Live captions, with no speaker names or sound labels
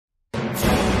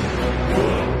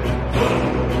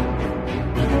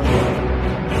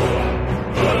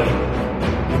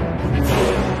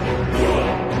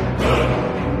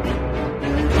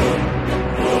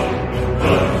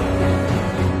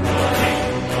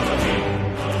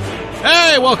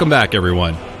Hey, welcome back,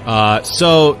 everyone.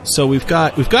 So we've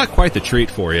got quite the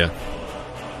treat for you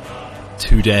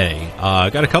today.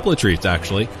 Got a couple of treats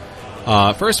actually.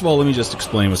 First of all, let me just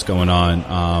explain what's going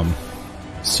on.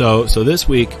 So this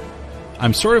week,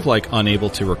 I'm sort of like unable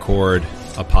to record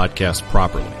a podcast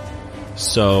properly.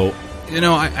 So,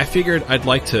 I figured I'd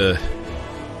like to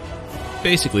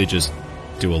basically just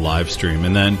do a live stream,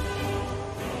 and then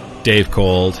Dave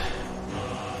called,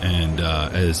 and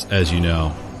as you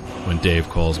know, when Dave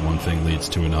calls, one thing leads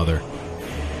to another,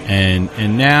 and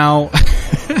now,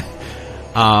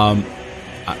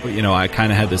 I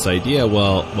kind of had this idea.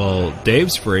 Well,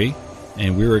 Dave's free,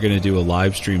 and we were going to do a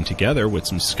live stream together with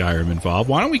some Skyrim involved.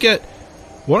 Why don't we get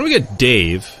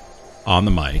Dave on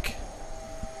the mic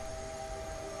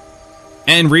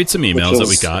and read some emails that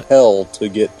we got? Hell to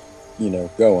get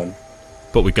going,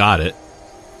 but we got it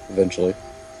eventually.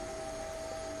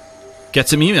 Get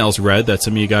some emails read that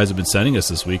some of you guys have been sending us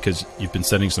this week, because you've been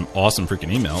sending some awesome freaking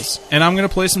emails. And I'm going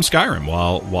to play some Skyrim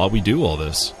while we do all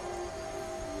this.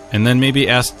 And then maybe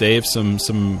ask Dave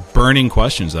some burning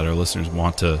questions that our listeners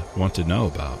want to know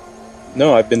about.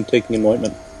 No, I've been taking an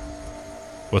ointment.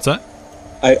 What's that?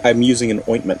 I'm using an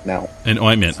ointment now. An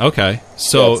ointment, okay.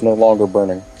 So yeah, it's no longer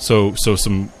burning. So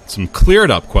some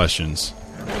cleared up questions.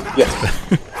 Yes.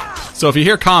 So if you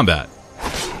hear combat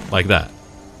like that,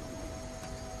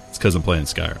 because I'm playing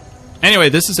Skyrim. Anyway,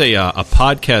 this is a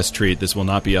podcast treat. This will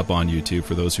not be up on YouTube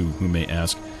for those who may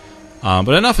ask. But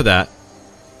enough of that.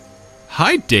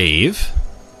 Hi, Dave.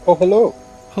 Oh, hello.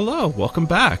 Hello. Welcome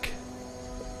back.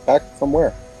 Back from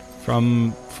where?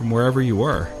 From wherever you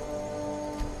were.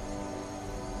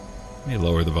 Let me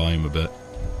lower the volume a bit.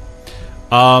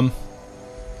 Where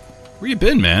you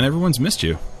been, man? Everyone's missed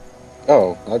you.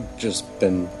 Oh, I've just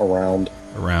been around.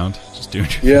 Just doing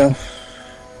your thing.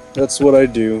 That's what I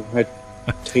do. I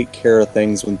take care of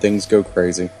things when things go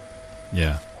crazy.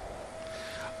 Yeah.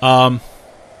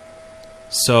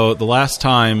 So the last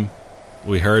time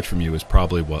we heard from you was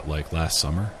probably like last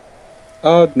summer?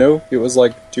 No, it was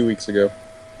like 2 weeks ago.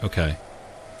 Okay.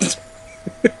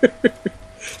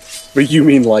 But you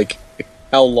mean like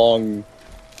how long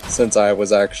since I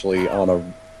was actually on a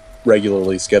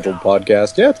regularly scheduled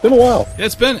podcast? Yeah, it's been a while. Yeah,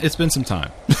 it's been some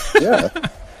time. Yeah.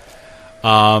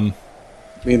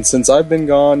 I mean, since I've been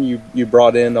gone, you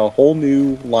brought in a whole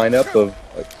new lineup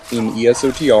in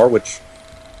ESOTR, which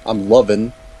I'm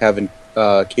loving, having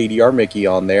KDR Mickey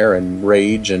on there, and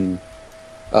Rage, and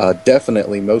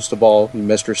definitely, most of all,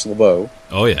 Mistress LeBeau.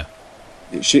 Oh, yeah.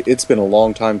 It's been a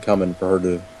long time coming for her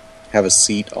to have a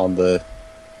seat on the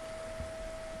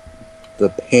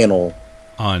panel.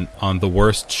 On the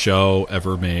worst show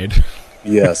ever made.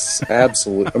 Yes,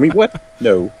 absolutely. I mean, what?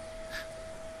 No.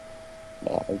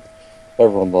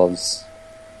 Everyone loves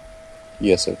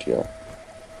ESOTR.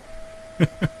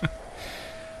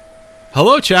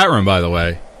 Hello, chat room. By the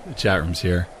way, the chat room's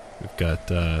here. We've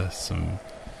got some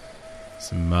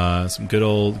good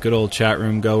old chat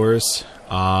room goers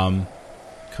coming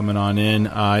on in.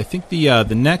 I think the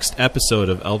next episode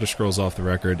of Elder Scrolls Off the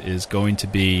Record is going to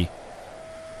be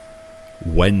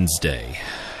Wednesday.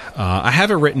 I have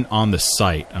it written on the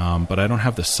site, but I don't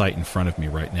have the site in front of me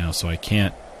right now, so I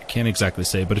can't exactly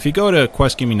say. But if you go to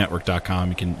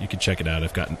questgamingnetwork.com, you can check it out.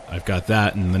 I've got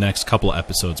that and the next couple of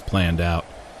episodes planned out.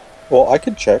 Well, I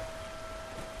could check.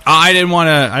 I didn't want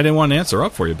to answer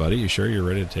up for you, buddy. You sure you're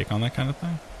ready to take on that kind of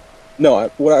thing? No,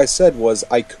 what I said was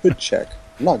I could check.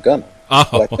 I'm not gonna. Oh,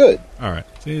 but I could. All right.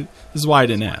 See, this is why I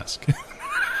didn't ask.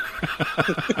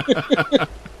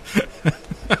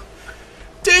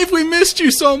 Dave, we missed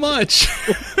you so much.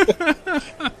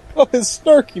 Oh, his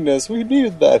snarkiness. We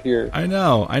needed that here. I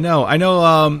know.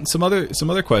 Some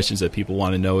other questions that people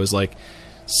want to know is like,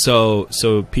 so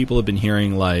people have been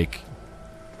hearing like,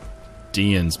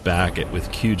 Dean's back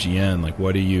with QGN. Like,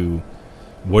 what are you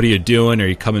doing? Are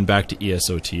you coming back to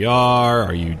ESOTR?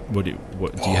 Are you do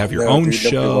you have your own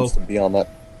show? Nobody wants to be on that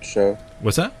show.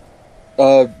 What's that?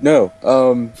 No.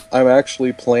 I'm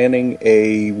actually planning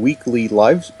a weekly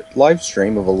live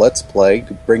stream of a Let's Play,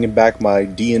 bringing back my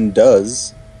Dean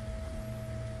Does.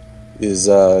 Is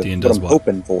what I'm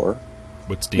hoping for.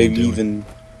 What's Dean maybe doing? Even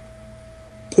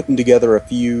putting together a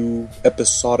few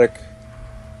episodic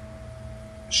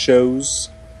shows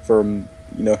from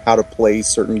how to play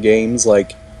certain games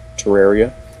like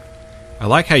Terraria. I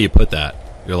like how you put that.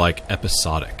 You're like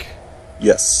episodic.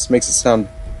 Yes, makes it sound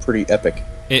pretty epic.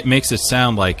 It makes it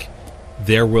sound like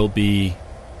there will be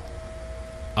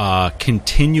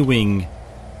continuing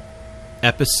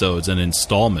episodes and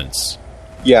installments.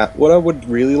 Yeah, what I would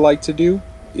really like to do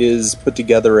is put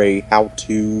together a how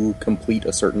to complete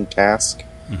a certain task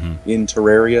in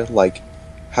Terraria, like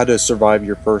how to survive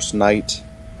your first night,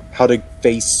 how to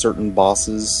face certain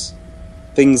bosses,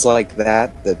 things like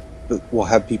that will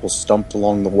have people stumped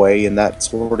along the way in that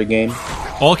sort of game.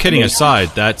 All kidding aside,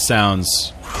 that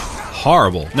sounds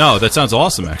horrible. No, that sounds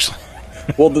awesome, actually.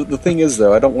 Well, the thing is,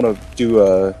 though, I don't want to do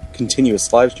a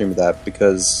continuous live stream of that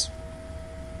because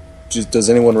does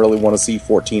anyone really want to see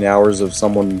 14 hours of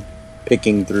someone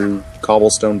picking through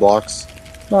cobblestone blocks?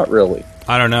 Not really.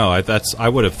 I don't know. I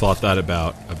would have thought that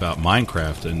about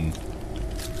Minecraft, and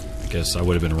I guess I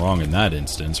would have been wrong in that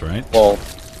instance, right? Well,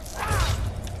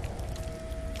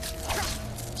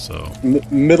 so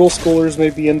middle schoolers may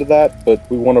be into that, but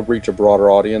we want to reach a broader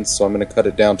audience, so I'm going to cut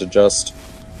it down to just,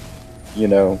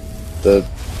 the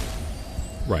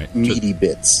right meaty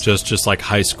bits. Just like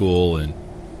high school and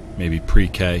maybe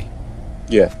pre-K.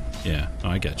 Yeah. Yeah. Oh,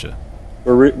 I get you.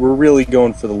 We're really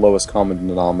going for the lowest common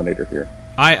denominator here.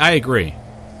 I agree.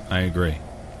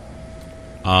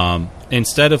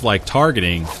 Instead of like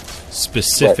targeting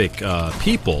specific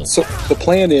people. So the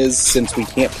plan is, since we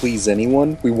can't please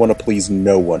anyone, we want to please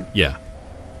no one. Yeah.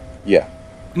 Yeah.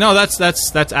 No,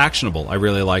 that's actionable. I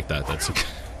really like that. That's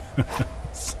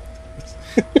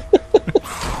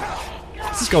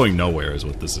this is going nowhere is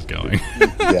what this is going.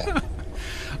 Yeah.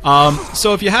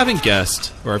 So if you haven't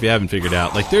guessed, or if you haven't figured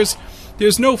out, like there's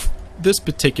no this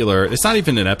particular. It's not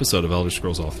even an episode of Elder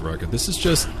Scrolls Off the Record. This is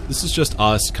just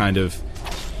us kind of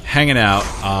hanging out,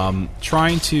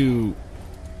 trying to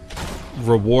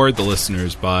reward the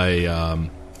listeners by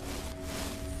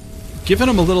giving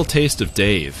them a little taste of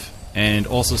Dave, and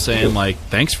also saying like,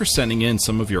 thanks for sending in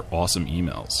some of your awesome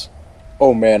emails.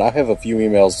 Oh man, I have a few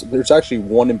emails. There's actually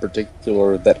one in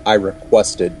particular that I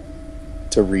requested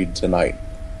to read tonight.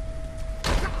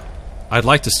 I'd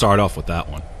like to start off with that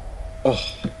one. Oh,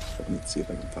 let's see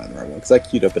if I can find the right one, because I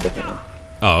queued up a different one.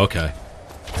 Oh, okay.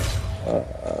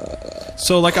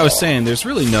 So, like I was saying, there's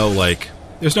really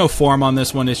there's no form on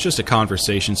this one. It's just a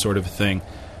conversation sort of a thing.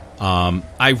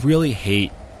 I really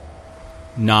hate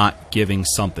not giving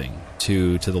something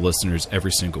to the listeners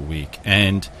every single week.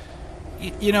 And,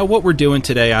 what we're doing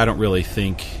today, I don't really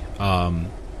think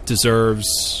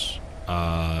deserves...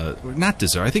 not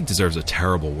deserve. I think deserves a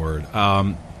terrible word.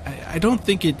 I don't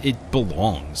think it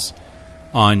belongs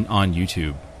on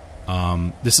YouTube.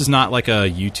 This is not like a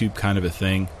YouTube kind of a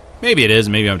thing. Maybe it is.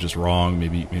 Maybe I'm just wrong.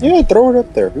 Maybe. Yeah, throw it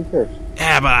up there. Who cares?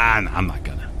 Yeah, but I'm not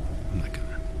gonna do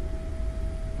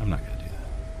that.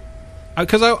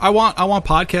 Because I want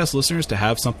podcast listeners to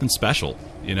have something special.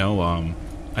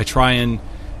 I try and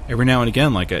every now and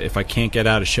again, like if I can't get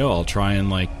out a show, I'll try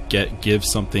and give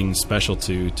something special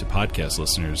to podcast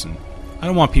listeners, and I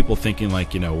don't want people thinking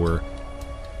like we're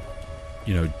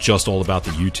just all about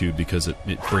the YouTube because it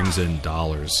brings in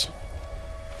dollars.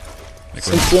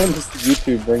 Since when does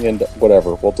YouTube bring in...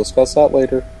 Whatever, we'll discuss that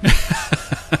later.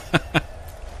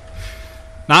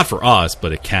 Not for us,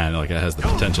 but it can. Like, it has the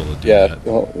potential to do that. Yeah,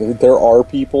 well, there are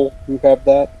people who have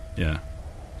that. Yeah.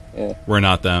 Yeah. We're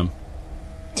not them.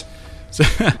 So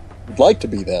I'd like to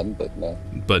be them, but no.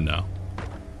 But no.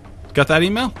 Got that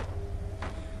email?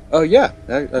 Oh, yeah.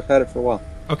 I've had it for a while.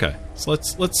 Okay. So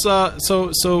let's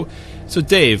so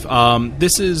Dave,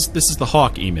 this is the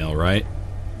Hawk email, right?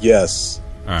 Yes.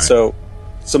 All right. So,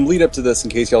 some lead up to this, in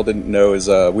case y'all didn't know, is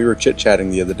we were chit-chatting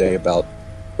the other day about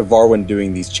Varwin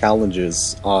doing these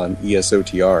challenges on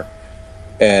ESOTR.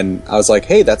 And I was like,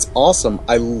 hey, that's awesome.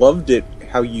 I loved it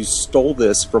how you stole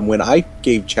this from when I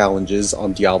gave challenges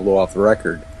on Diablo Off the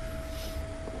Record.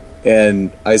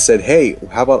 And I said, hey,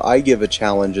 how about I give a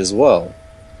challenge as well?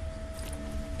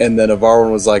 And then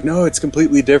Varwin was like, no, it's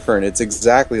completely different. It's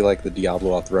exactly like the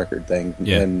Diablo Off the Record thing.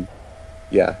 Yeah. And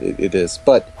yeah, it is.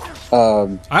 But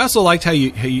I also liked how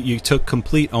you took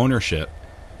complete ownership.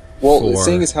 Well,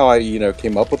 seeing as how I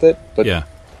came up with it, but yeah,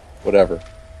 whatever.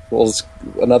 Well, it's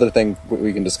another thing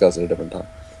we can discuss at a different time.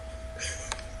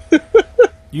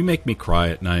 You make me cry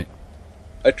at night.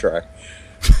 I try.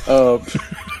 No,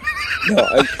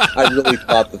 I really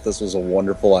thought that this was a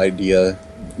wonderful idea.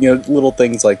 Little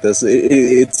things like this.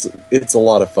 It's a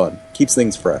lot of fun. Keeps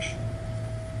things fresh.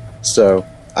 So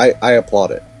I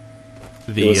applaud it.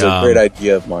 It was a great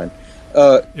idea of mine.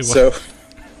 So.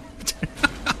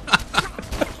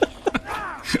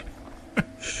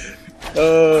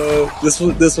 This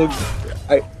one,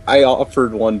 I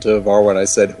offered one to Varwin. I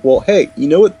said, well, hey, you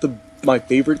know what my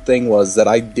favorite thing was that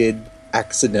I did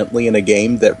accidentally in a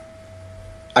game that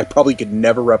I probably could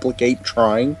never replicate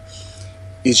trying,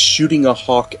 is shooting a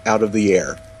hawk out of the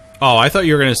air. Oh, I thought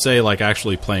you were going to say, like,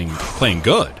 actually playing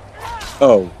good.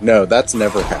 Oh, no, that's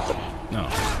never happened. No.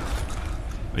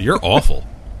 You're awful.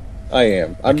 I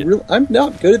am. I'm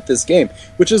not good at this game,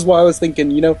 which is why I was thinking,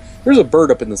 there's a bird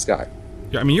up in the sky.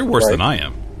 I mean, you're worse than I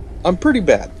am. I'm pretty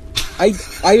bad. I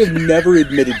have never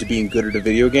admitted to being good at a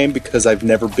video game because I've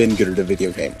never been good at a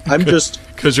video game. I'm just...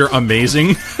 Because you're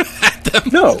amazing at them?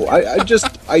 No,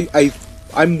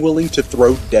 I'm willing to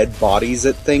throw dead bodies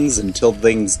at things until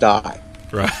things die.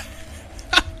 Right.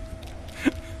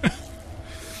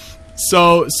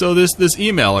 So this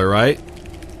emailer, right?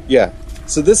 Yeah.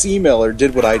 So this emailer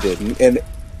did what I did, and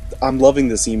I'm loving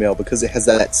this email because it has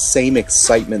that same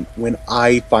excitement when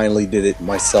I finally did it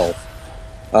myself.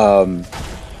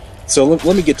 So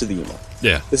let me get to the email.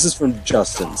 Yeah. This is from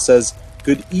Justin. It says,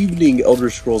 "Good evening, Elder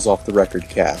Scrolls Off the Record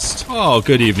cast." Oh,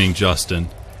 good evening, Justin.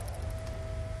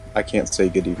 I can't say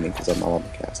good evening because I'm not on the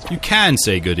cast. You can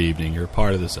say good evening. You're a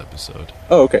part of this episode.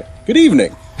 Oh, okay. Good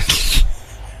evening.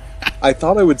 I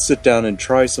thought I would sit down and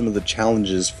try some of the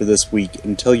challenges for this week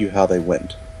and tell you how they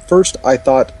went. First, I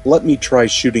thought, let me try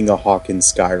shooting a hawk in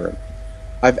Skyrim.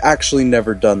 I've actually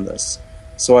never done this.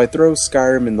 So I throw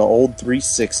Skyrim in the old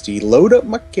 360, load up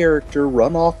my character,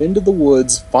 run off into the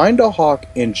woods, find a hawk,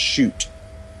 and shoot.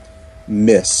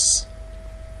 Miss.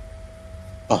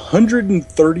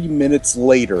 130 minutes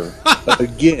later,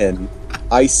 again,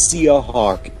 I see a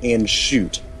hawk and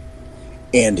shoot.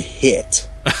 And hit.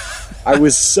 I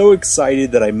was so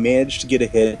excited that I managed to get a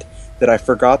hit that I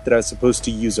forgot that I was supposed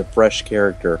to use a fresh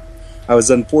character. I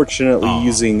was unfortunately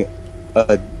using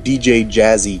a DJ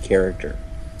Jazzy character.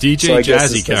 DJ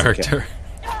Jazzy character.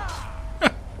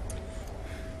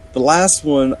 The last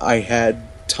one I had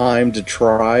time to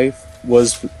try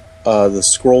was the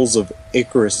Scrolls of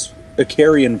Icarus,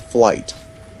 Icarian Flight.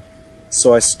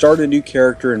 So I start a new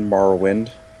character in Morrowind,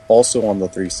 also on the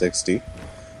 360,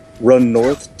 run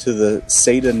north to the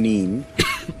Seda Neen,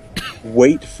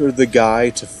 wait for the guy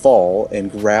to fall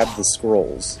and grab the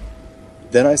scrolls.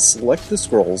 Then I select the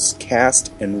scrolls,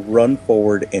 cast, and run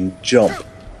forward and jump.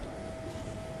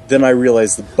 Then I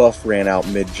realize the buff ran out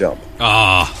mid-jump.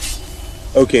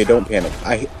 Okay, don't panic.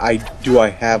 Do I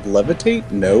have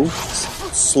levitate? No.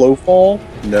 Slow fall?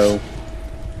 No.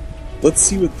 Let's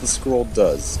see what the scroll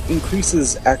does.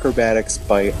 Increases acrobatics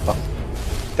by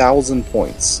 1,000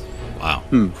 points. Wow.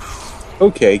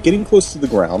 Okay, getting close to the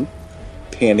ground,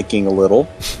 panicking a little,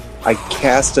 I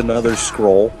cast another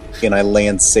scroll, and I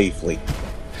land safely.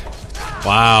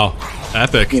 Wow.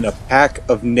 Epic. In a pack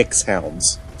of Nyx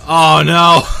hounds. Oh,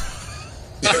 no.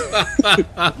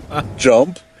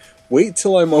 Jump, wait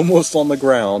till I'm almost on the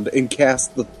ground, and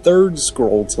cast the third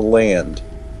scroll to land.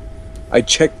 I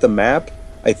check the map.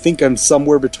 I think I'm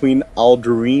somewhere between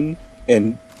Alduin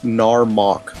and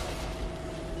Narmok.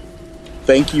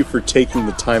 Thank you for taking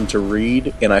the time to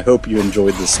read, and I hope you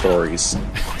enjoyed the stories.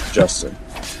 Justin.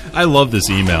 I love this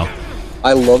email.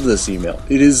 I love this email.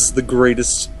 It is the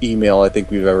greatest email I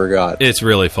think we've ever got. It's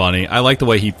really funny. I like the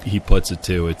way he puts it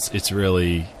too. It's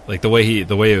really like the way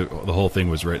the whole thing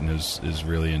was written is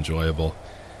really enjoyable.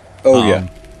 Oh yeah.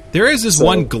 There is this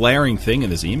one glaring thing in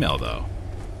this email though.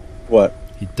 What?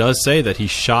 He does say that he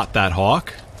shot that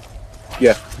hawk.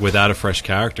 Yeah. Without a fresh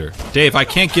character. Dave, I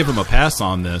can't give him a pass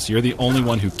on this. You're the only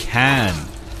one who can.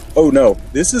 Oh no,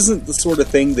 this isn't the sort of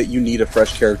thing that you need a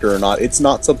fresh character or not. It's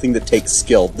not something that takes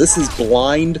skill. This is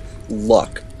blind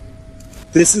luck.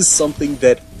 This is something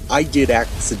that I did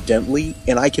accidentally,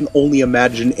 and I can only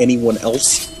imagine anyone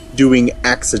else doing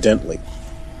accidentally.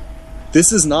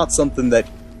 This is not something that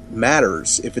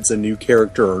matters if it's a new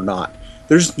character or not.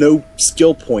 There's no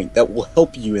skill point that will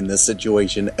help you in this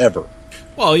situation ever.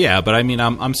 Well, yeah, but I mean,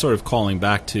 I'm sort of calling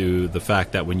back to the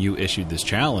fact that when you issued this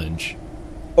challenge...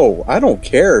 Oh, I don't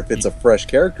care if it's a fresh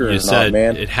character or not,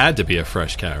 man. It had to be a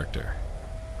fresh character.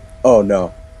 Oh,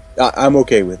 no. I'm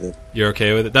okay with it. You're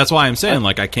okay with it? That's why I'm saying,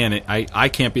 like, I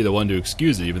can't be the one to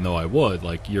excuse it, even though I would.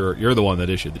 Like, you're the one that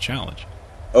issued the challenge.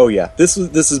 Oh, yeah. This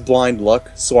is blind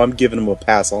luck, so I'm giving him a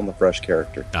pass on the fresh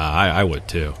character. I would,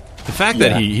 too. The fact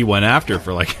that he went after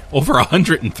for, like, over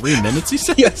 103 minutes, he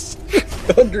said? Yes.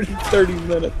 130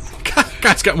 minutes.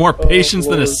 Guy's got more patience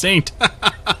than a saint.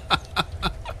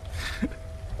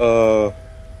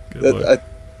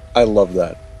 I love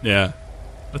that. Yeah,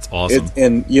 that's awesome.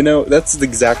 And, you know, that's the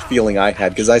exact feeling I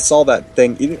had, because I saw that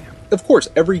thing. Of course,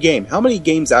 every game. How many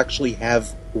games actually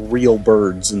have real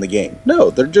birds in the game?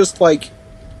 No, they're just like,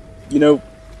 you know,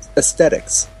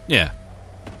 aesthetics. Yeah.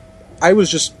 I was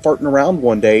just farting around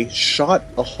one day, shot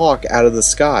a hawk out of the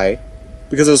sky,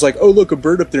 because I was like, oh, look, a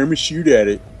bird up there, I'm going to shoot at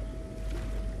it.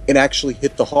 And actually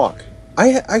hit the hawk.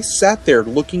 I sat there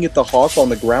looking at the hawk on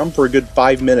the ground for a good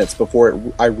 5 minutes before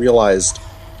I realized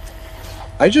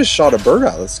I just shot a bird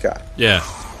out of the sky. Yeah,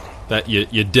 that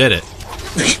you did it.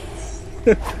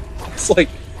 It's like,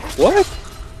 what?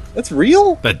 That's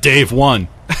real? That Dave won.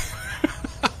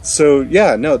 So,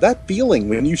 yeah, no, that feeling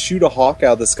when you shoot a hawk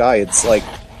out of the sky, it's like,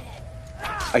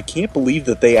 I can't believe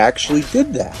that they actually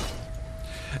did that.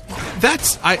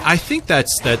 I think that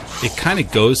it kind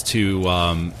of goes to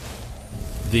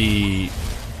the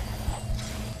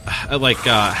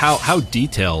how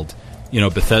detailed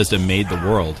Bethesda made the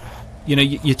world.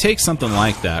 You take something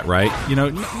like that, right?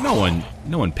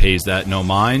 No one pays that no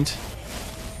mind,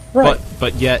 Right.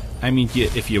 but yet, I mean,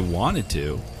 if you wanted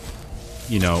to,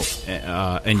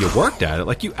 and you worked at it,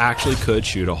 like, you actually could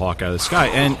shoot a hawk out of the sky.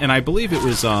 And I believe it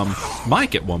was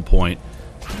Mike at one point.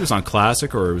 I think it was on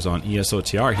Classic or it was on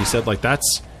ESOTR. He said, like,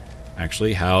 that's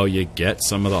actually how you get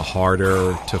some of the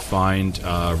harder to find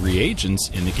reagents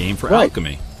in the game for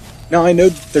alchemy. Now, I know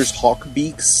that there's hawk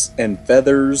beaks and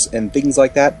feathers and things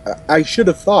like that. I should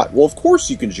have thought, well, of course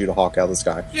you can shoot a hawk out of the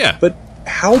sky. Yeah. But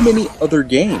how many other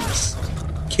games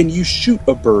can you shoot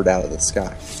a bird out of the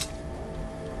sky?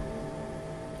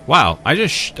 Wow, I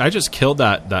just killed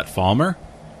that Falmer,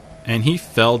 and he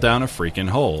fell down a freaking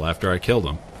hole after I killed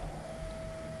him.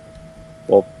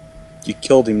 Well, you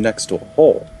killed him next to a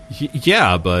hole.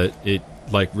 Yeah, but it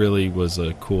really was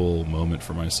a cool moment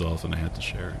for myself, and I had to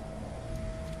share it.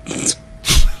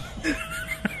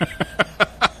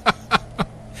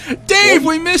 Dave,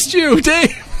 we missed you,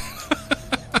 Dave.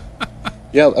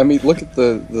 Yeah, I mean, look at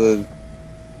the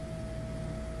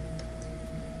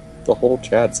whole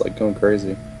chat's like going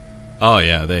crazy. Oh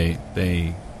yeah, they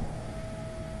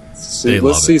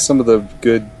let's see some of the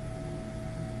good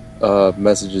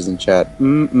messages in chat.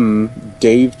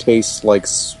 Dave tastes like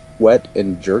sweat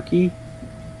and jerky.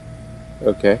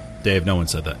 Okay. Dave, no one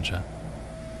said that in chat.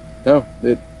 No,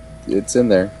 it's in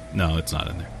there. No, it's not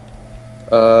in there.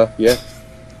 Yeah.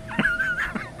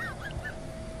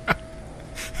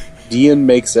 Dean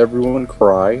makes everyone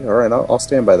cry. All right, I'll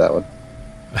stand by that one.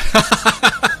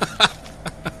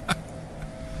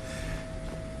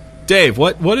 Dave,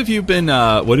 what have you been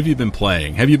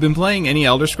playing? Have you been playing any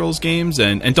Elder Scrolls games?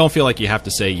 And don't feel like you have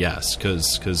to say yes,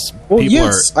 because people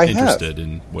are interested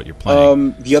in what you're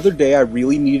playing. The other day, I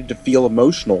really needed to feel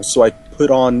emotional, so I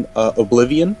put on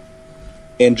Oblivion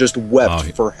and just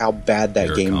wept for how bad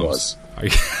that game was. I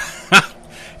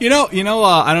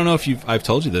don't know if I've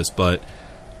told you this, but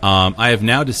I have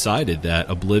now decided that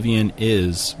Oblivion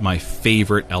is my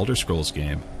favorite Elder Scrolls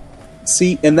game.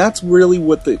 See, and that's really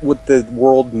what the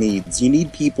world needs. You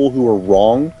need people who are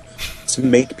wrong to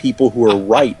make people who are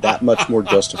right that much more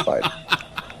justified.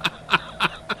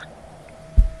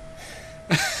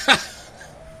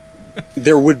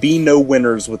 There would be no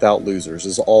winners without losers,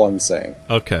 is all I'm saying.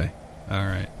 Okay. All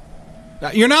right.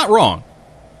 Now, you're not wrong.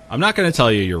 I'm not going to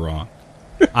tell you you're wrong.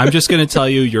 I'm just going to tell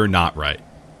you you're not right.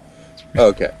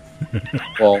 Okay.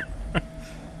 Well,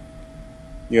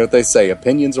 you know what they say,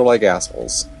 opinions are like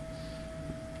assholes.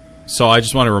 So I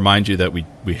just want to remind you that we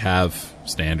have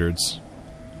standards.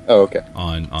 Oh, okay.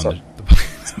 On the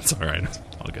it's all right. It's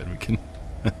all good. We can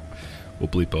we'll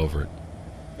bleep over it.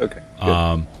 Okay.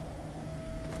 Good.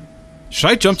 Should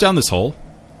I jump down this hole?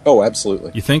 Oh,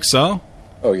 absolutely. You think so?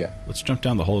 Oh, yeah. Let's jump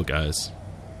down the hole, guys.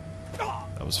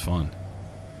 That was fun.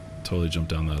 Totally jumped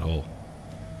down that hole.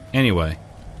 Anyway,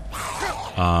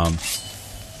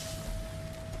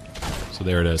 so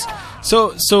there it is.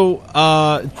 So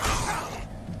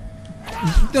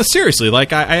no, seriously,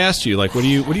 like I asked you, like, what are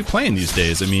you playing these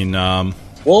days? I mean,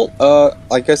 well,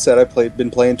 like I said, been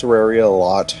playing Terraria a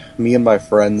lot. Me and my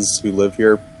friends who live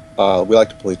here, we like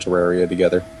to play Terraria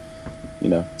together. You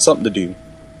know, something to do.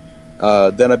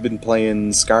 Then I've been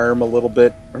playing Skyrim a little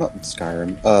bit, or not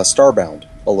Skyrim, Starbound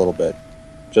a little bit,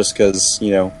 just because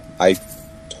I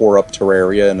tore up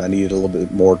Terraria and I needed a little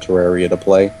bit more Terraria to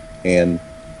play, and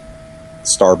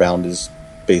Starbound is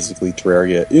basically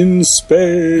Terraria in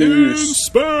space. In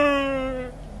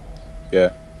space.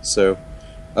 Yeah. So,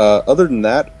 other than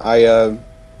that, I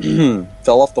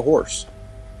fell off the horse.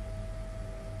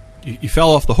 You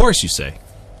fell off the horse, you say?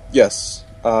 Yes.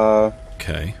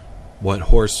 Okay. What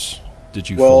horse did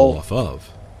you fall off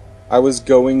of? I was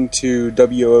going to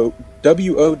WOWA.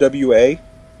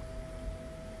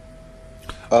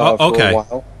 Okay. For a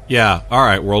while. Yeah. All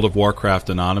right. World of Warcraft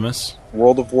Anonymous.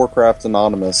 World of Warcraft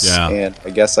Anonymous. Yeah. And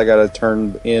I guess I got to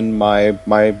turn in my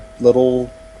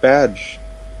little badge.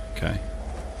 Okay.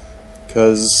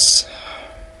 Because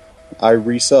I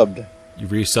resubbed. You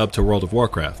resubbed to World of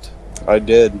Warcraft. I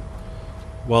did.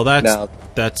 Well,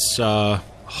 that's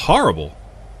horrible.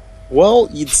 Well,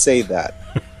 you'd say that.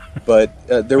 But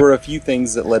there were a few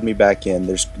things that led me back in.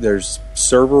 There's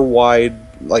server-wide,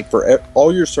 like for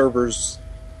all your servers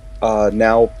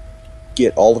now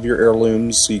get all of your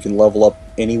heirlooms, so you can level up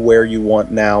anywhere you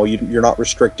want now. You're not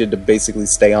restricted to basically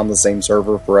stay on the same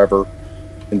server forever.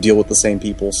 and deal with the same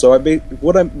people. So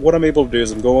what I'm able to do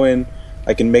is I'm go in,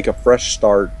 I can make a fresh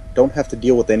start. Don't have to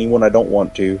deal with anyone I don't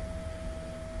want to.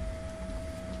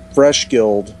 Fresh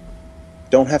guild.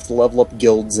 Don't have to level up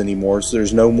guilds anymore, so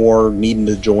there's no more needing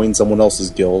to join someone else's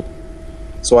guild.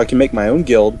 So I can make my own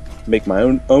guild, make my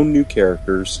own new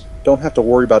characters, don't have to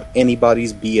worry about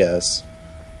anybody's BS,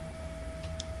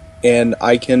 and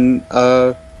I can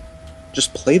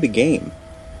just play the game.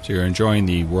 So you're enjoying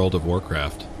the World of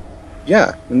Warcraft.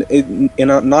 Yeah, and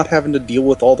not having to deal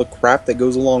with all the crap that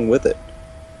goes along with it.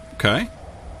 Okay.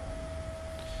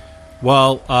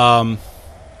 Well,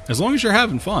 as long as you're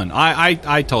having fun.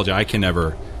 I told you I can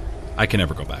never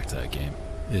go back to that game.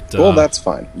 Well, that's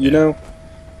fine. You know,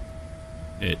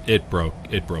 it broke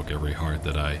every heart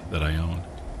that I own.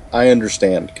 I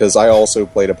understand, because I also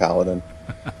played a paladin.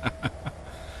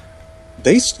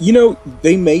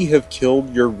 They may have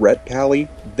killed your ret pally.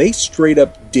 They straight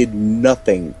up did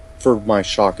nothing for my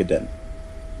Shakaden.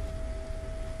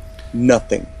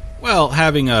 Nothing. Well,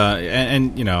 having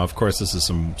and you know, of course, this is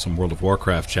some World of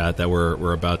Warcraft chat that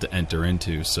we're about to enter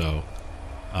into, so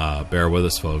bear with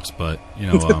us, folks. But you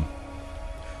know,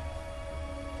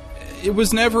 it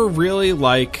was never really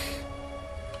like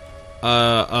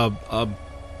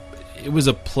it was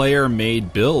a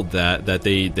player-made build that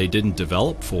they didn't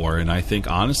develop for, and I think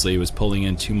honestly it was pulling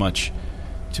in too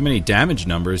many damage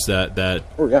numbers that.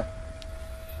 Oh yeah.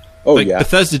 Oh like, yeah.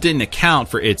 Bethesda didn't account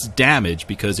for its damage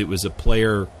because it was a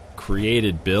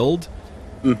player-created build,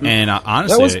 and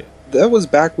honestly, that was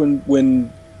back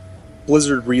when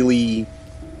Blizzard really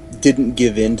didn't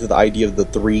give in to the idea of the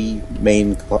 3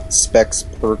 main specs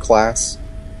per class.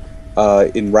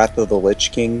 In Wrath of the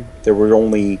Lich King, there were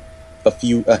only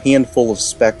a handful of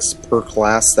specs per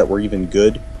class that were even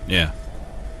good. Yeah.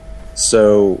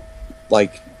 So,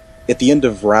 like, at the end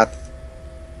of Wrath,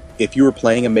 if you were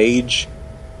playing a mage,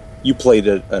 you played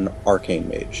an arcane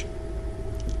mage.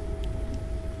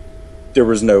 There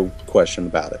was no question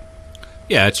about it.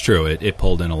 Yeah, it's true. It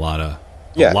pulled in a lot of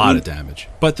damage.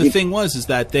 But the thing is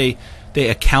that they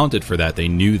accounted for that. They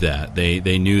knew that.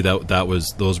 They knew that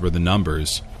those were the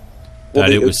numbers. Well,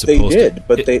 that it was supposed they did, to,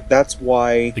 but that's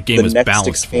why the game was next balanced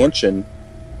expansion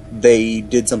they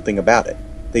did something about it.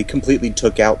 They completely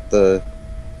took out the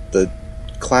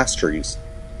class trees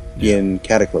in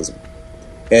Cataclysm.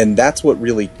 And that's what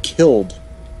really killed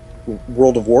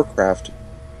World of Warcraft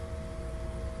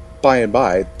by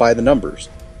the numbers.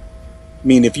 I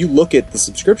mean, if you look at the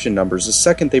subscription numbers, the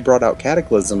second they brought out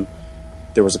Cataclysm,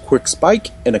 there was a quick spike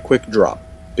and a quick drop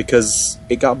because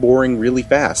it got boring really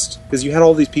fast. Because you had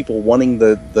all these people wanting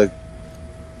the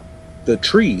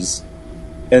trees,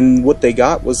 and what they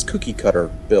got was cookie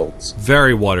cutter builds.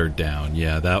 Very watered down.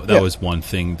 Yeah, that was one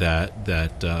thing that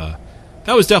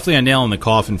was definitely a nail in the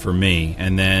coffin for me.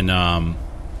 And then,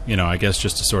 I guess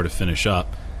just to sort of finish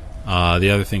up, the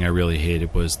other thing I really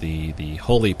hated was the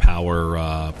holy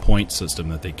power point system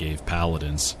that they gave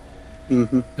paladins.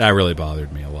 Mm-hmm. That really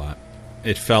bothered me a lot.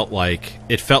 It felt like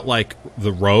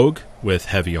the rogue with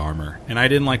heavy armor, and I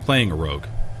didn't like playing a rogue.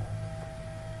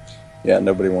 Yeah,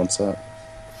 nobody wants that.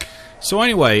 So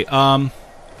anyway,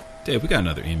 Dave, we got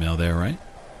another email there, right?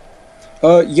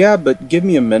 Yeah, but give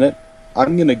me a minute.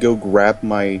 I'm gonna go grab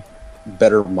my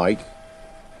better mic.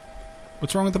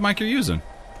 What's wrong with the mic you're using?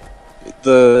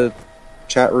 The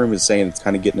chat room is saying it's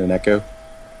kind of getting an echo.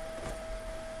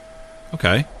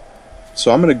 Okay.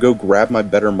 So I'm gonna go grab my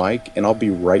better mic, and I'll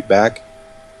be right back.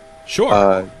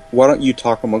 Sure. Why don't you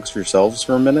talk amongst yourselves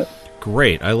for a minute?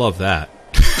 Great. I love that.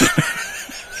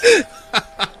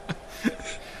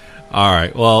 All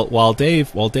right. Well, while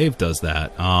Dave does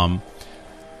that, I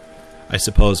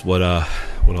suppose what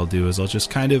I'll do is I'll just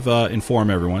kind of inform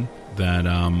everyone that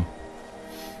I'm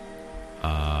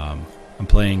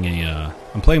playing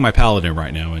my paladin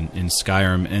right now in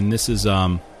Skyrim, and this is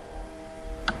one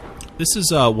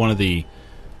of the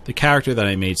character that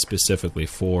I made specifically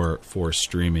for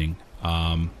streaming.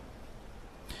 I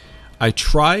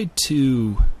tried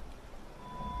to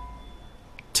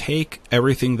take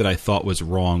everything that I thought was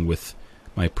wrong with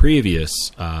my previous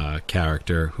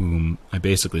character, whom I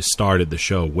basically started the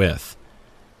show with,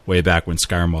 way back when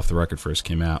Skyrim Off the Record first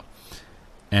came out,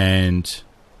 and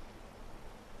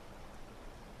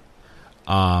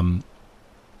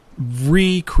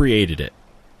recreated it.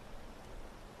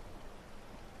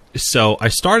 So I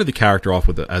started the character off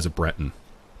as a Breton,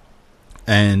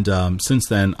 and since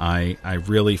then I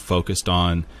really focused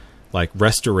on like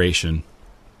restoration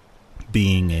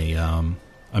being a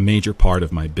major part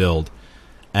of my build,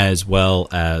 as well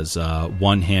as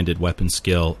one-handed weapon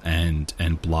skill and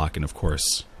block, and of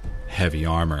course heavy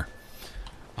armor.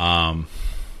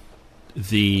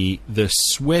 The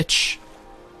switch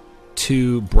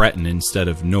to Breton instead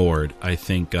of Nord, I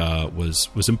think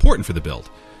was important for the build.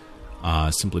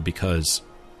 Simply because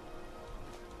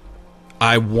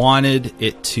I wanted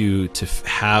it to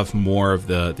have more of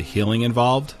the healing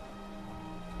involved,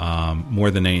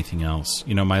 more than anything else.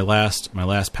 You know, my last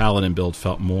Paladin build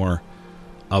felt more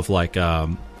of like a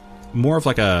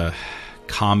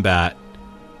combat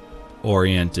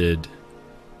oriented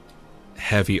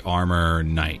heavy armor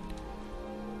knight,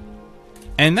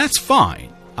 and that's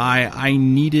fine. I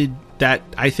needed that.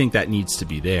 I think that needs to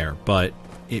be there, but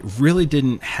it really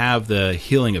didn't have the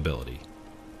healing ability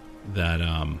that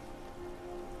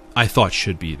I thought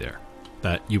should be there,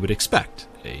 that you would expect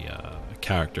a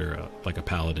character like a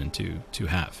paladin to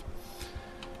have.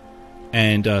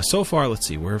 And so far, let's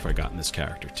see, where have I gotten this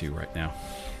character to right now?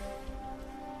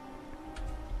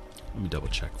 Let me double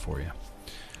check for you.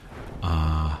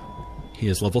 He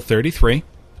is level 33,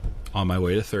 on my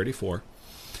way to 34.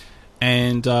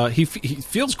 And he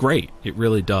feels great. It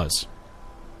really does.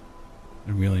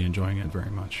 I'm really enjoying it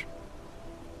very much.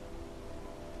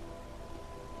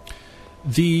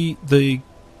 The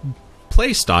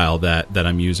play style that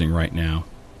I'm using right now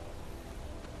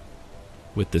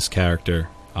with this character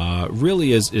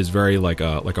really is very like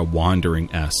a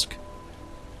wandering-esque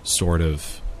sort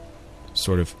of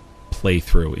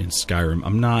playthrough in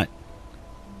Skyrim.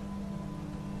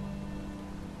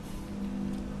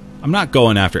 I'm not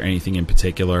going after anything in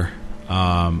particular.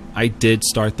 I did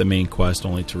start the main quest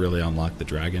only to really unlock the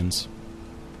dragons,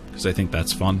 because I think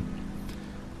that's fun.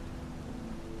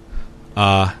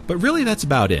 But really, that's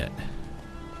about it.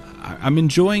 I'm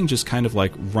enjoying just kind of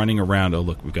like running around. Oh,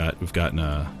 look, we've gotten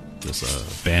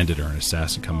this bandit or an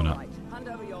assassin coming up.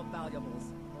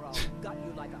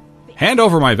 Hand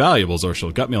over my valuables, or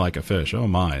she'll gut me like a fish. Oh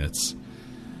my, it's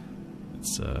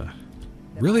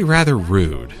really rather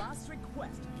rude.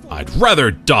 I'd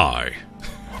rather die.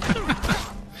 Here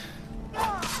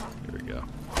we go.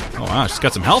 Oh wow, she's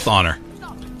got some health on her.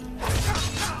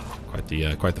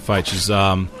 Quite the fight. She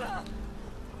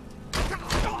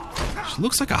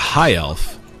looks like a high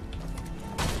elf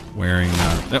wearing.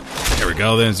 Oh, there we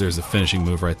go. There's the finishing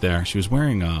move right there. She was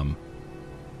wearing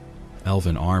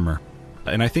elven armor,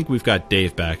 and I think we've got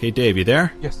Dave back. Hey, Dave, you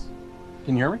there? Yes.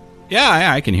 Can you hear me?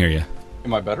 Yeah, I can hear you.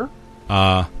 Am I better?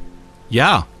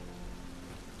 Yeah.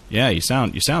 Yeah, you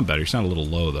sound better. You sound a little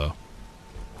low though.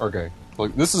 Okay.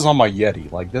 Look, this is on my Yeti.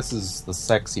 Like, this is the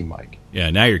sexy mic. Yeah,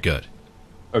 now you're good.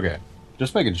 Okay.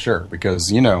 Just making sure,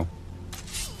 because, you know,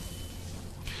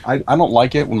 I don't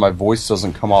like it when my voice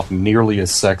doesn't come off nearly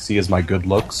as sexy as my good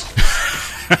looks.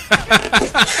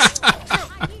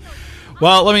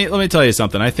 Well, let me tell you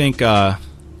something. I think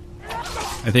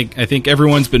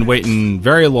everyone's been waiting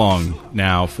very long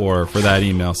now for that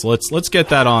email. So let's get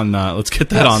that on. Let's get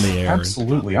that on the air.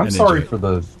 Absolutely. I'm sorry for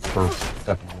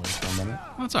stepping away for a minute.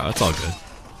 That's all good.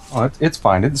 Oh, it's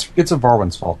fine. It's a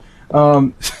Varwin's fault.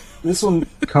 This one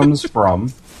comes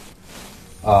from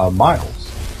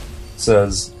Miles. It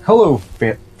says, "Hello,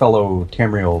 fellow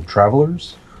Tamriel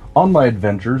travelers. On my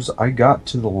adventures, I got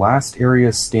to the last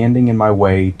area standing in my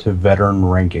way to veteran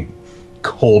ranking,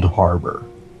 Cold Harbor.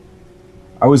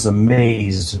 I was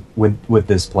amazed with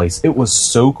this place. It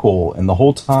was so cool, and the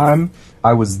whole time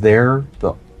I was there,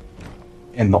 the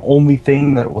only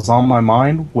thing that was on my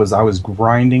mind was I was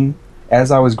grinding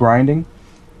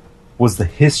was the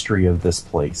history of this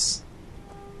place.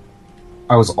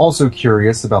 I was also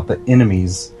curious about the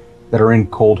enemies that are in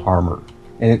Cold Harbor,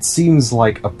 and it seems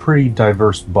like a pretty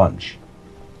diverse bunch.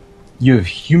 You have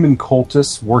human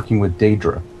cultists working with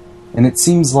Daedra, and it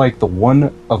seems like the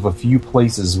one of a few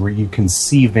places where you can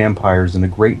see vampires in a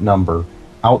great number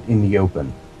out in the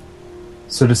open.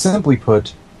 So to simply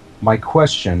put, my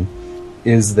question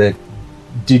is that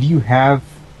did you have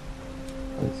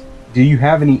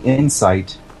any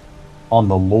insight on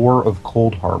the lore of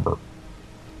Cold Harbor?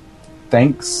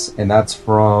 Thanks, and that's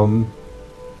from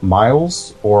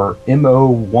Miles, or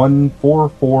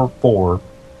MO1444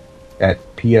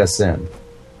 at PSN.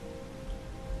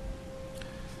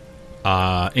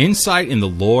 Insight in the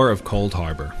lore of Cold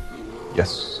Harbor.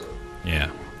 Yes.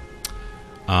 Yeah.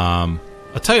 I'll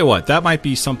tell you what, that might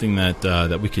be something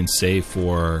that we can save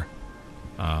for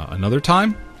another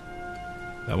time.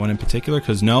 That one in particular,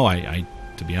 because no, I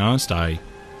to be honest, I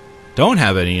don't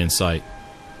have any insight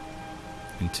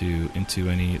into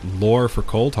any lore for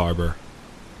Cold Harbor.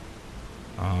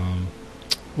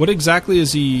 What exactly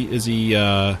is he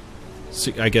I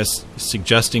guess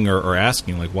suggesting or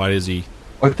asking? Like, why is he?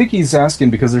 I think he's asking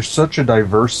because there's such a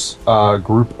diverse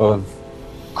group of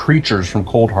creatures from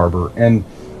Cold Harbor, and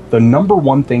the number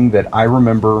one thing that I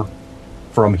remember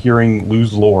from hearing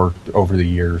Lou's lore over the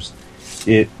years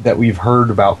that we've heard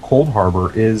about Cold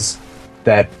Harbor is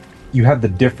that you have the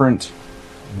different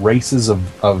races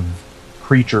of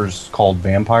creatures called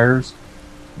vampires,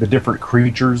 the different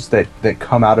creatures that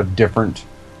come out of different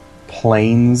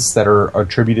planes that are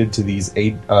attributed to these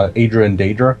Adra and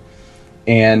Daedra.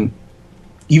 And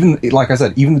even, like I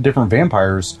said, even the different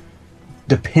vampires,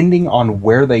 depending on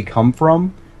where they come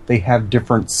from, they have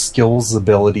different skills,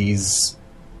 abilities,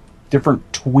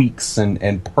 different tweaks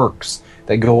and perks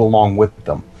that go along with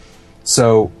them.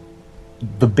 So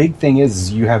the big thing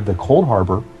is you have the Cold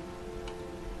Harbor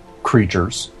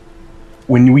creatures.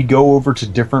 When we go over to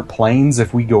different planes,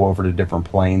 if we go over to different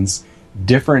planes,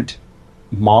 different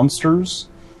monsters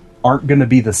aren't going to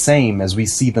be the same as we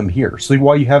see them here. So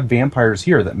while you have vampires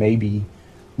here that may be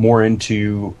more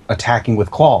into attacking with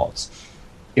claws,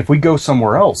 if we go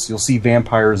somewhere else, you'll see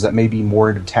vampires that may be more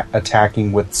into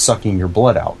attacking with sucking your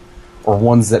blood out, or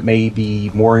ones that may be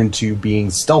more into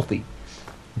being stealthy.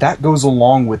 That goes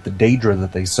along with the Daedra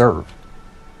that they serve.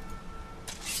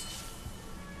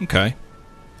 Okay.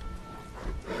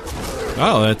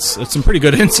 Oh, that's some pretty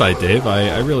good insight, Dave.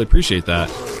 I really appreciate that.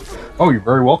 Oh, you're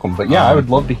very welcome. But yeah, I would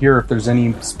love to hear if there's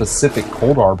any specific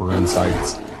Cold Harbor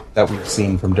insights that we've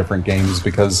seen from different games,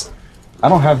 because I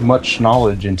don't have much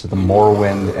knowledge into the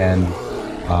Morrowind and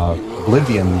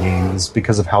Oblivion games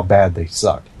because of how bad they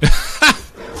suck.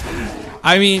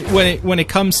 I mean, when it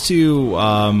comes to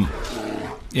when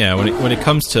it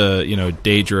comes to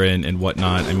Daedra and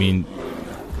whatnot, I mean,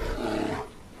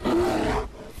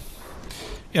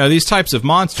 these types of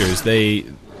monsters, they're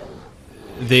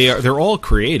all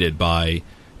created by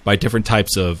different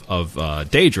types of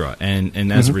Daedra,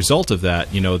 and as a result of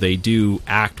that, they do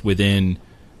act within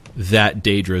that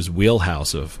Daedra's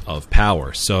wheelhouse of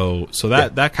power. So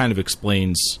that kind of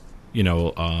explains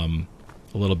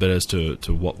a little bit as to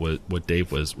what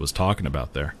Dave was talking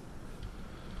about there.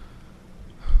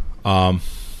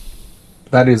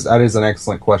 That is an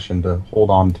excellent question to hold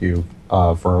on to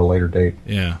for a later date.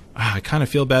 Yeah, I kind of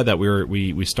feel bad that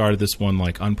we started this one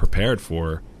like unprepared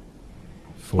for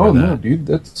that. No, dude,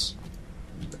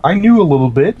 I knew a little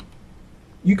bit.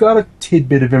 You got a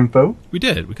tidbit of info. We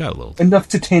did. We got a little. Enough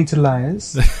to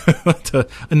tantalize.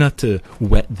 enough to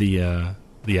whet the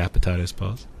appetite, I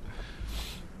suppose.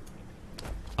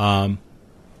 All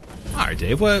right,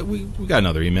 Dave. We got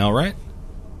another email, right?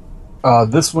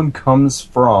 This one comes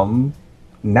from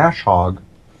Nashhog.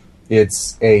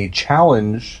 It's a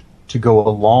challenge to go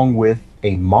along with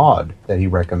a mod that he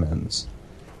recommends.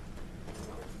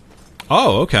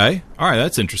 Oh, okay. All right,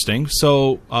 that's interesting.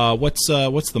 So, what's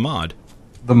the mod?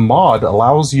 The mod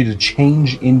allows you to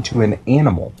change into an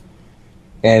animal.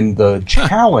 And the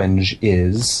challenge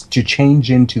is to change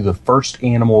into the first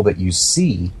animal that you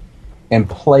see and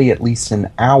play at least an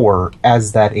hour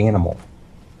as that animal.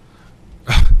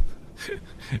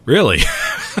 Really?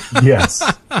 Yes.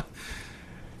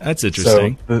 That's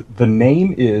interesting. So the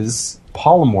name is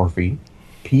Polymorphy,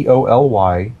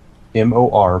 Polymorphy,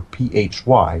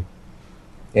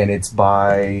 and it's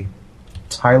by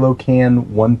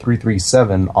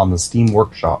Tylocan1337 on the Steam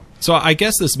Workshop. So I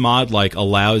guess this mod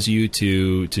allows you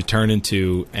to turn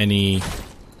into any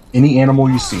animal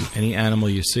you see. Any animal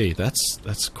you see.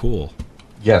 That's cool.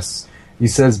 Yes. He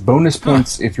says bonus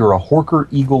points if you're a horker,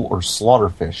 eagle, or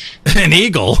slaughterfish. An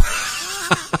eagle?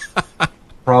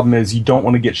 Problem is you don't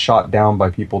want to get shot down by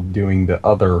people doing the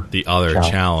other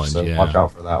challenge. So yeah. Watch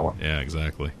out for that one. Yeah,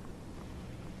 exactly.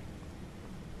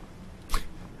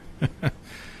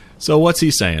 So what's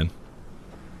he saying?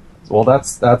 Well,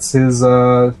 that's his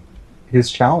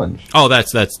challenge. Oh,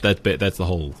 that's the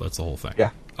whole thing. Yeah.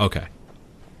 Okay.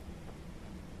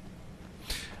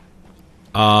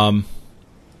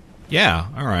 Yeah,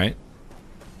 all right.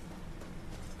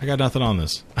 I got nothing on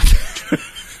this.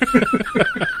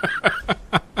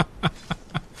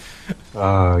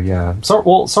 Yeah.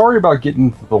 Sorry about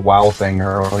getting to the WoW thing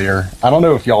earlier. I don't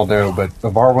know if y'all know, but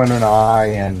Varwin and I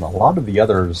and a lot of the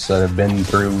others that have been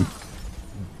through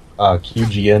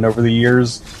QGN over the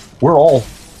years, we're all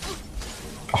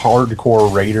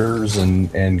hardcore raiders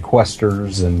and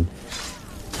questers, and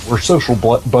we're social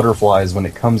butterflies when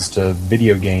it comes to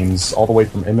video games, all the way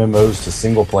from MMOs to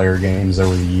single-player games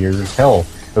over the years. Hell,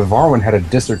 Varwin had a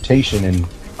dissertation in,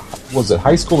 was it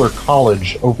high school or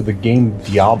college, over the game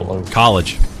Diablo?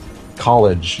 College.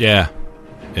 Yeah.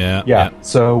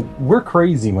 So we're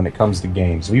crazy when it comes to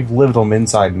games. We've lived them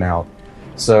inside and out.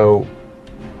 So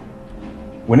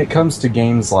when it comes to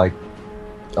games like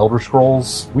Elder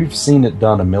Scrolls, we've seen it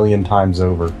done a million times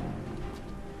over.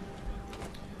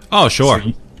 Oh, sure.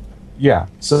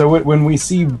 So when we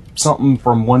see something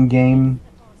from one game,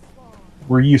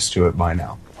 we're used to it by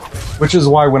now. Which is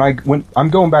why when I'm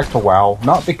going back to WoW,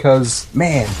 not because,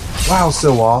 man, WoW's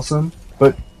so awesome,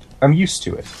 but I'm used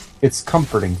to it. It's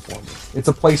comforting for me. It's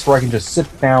a place where I can just sit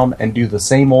down and do the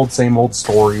same old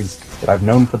stories that I've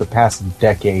known for the past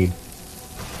decade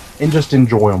and just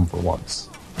enjoy them for once.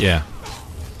 Yeah.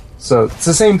 So it's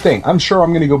the same thing. I'm sure I'm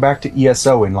going to go back to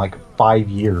ESO in like 5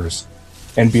 years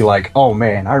and be like, oh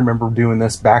man, I remember doing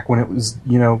this back when it was,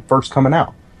 first coming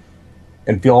out,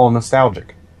 and feel all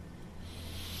nostalgic.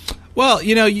 Well,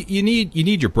 you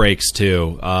need your breaks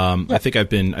too. I think I've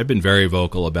been very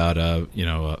vocal about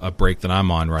a break that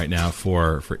I'm on right now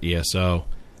for ESO,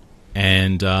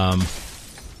 and I'm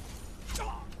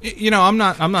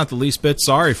not the least bit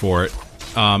sorry for it.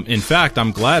 In fact,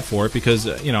 I'm glad for it because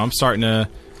I'm starting to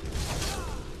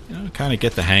kind of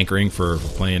get the hankering for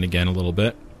playing again a little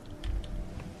bit.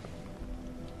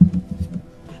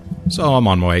 So I'm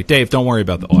on my way. Dave, don't worry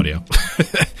about the audio.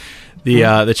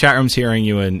 The chat room's hearing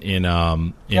you in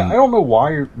yeah, I don't know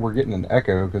why we're getting an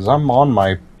echo because I'm on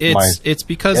my. It's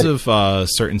because of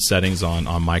certain settings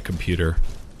on my computer,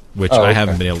 which I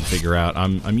haven't been able to figure out.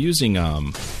 I'm using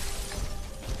a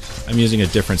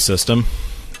different system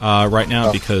right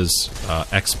now because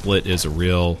XSplit is a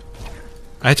real.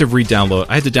 I had to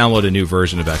download a new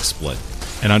version of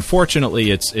XSplit, and unfortunately,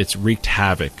 it's wreaked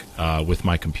havoc with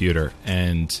my computer.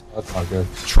 And that's not good.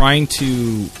 Trying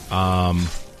to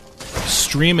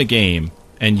stream a game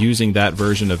and using that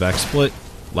version of XSplit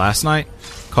last night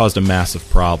caused a massive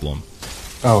problem.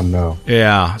 Oh no.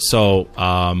 Yeah, so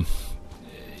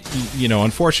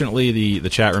unfortunately the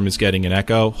chat room is getting an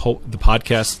echo. The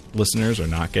podcast listeners are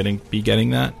not getting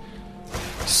that.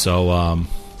 So I'm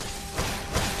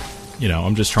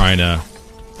just trying to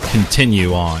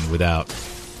continue on without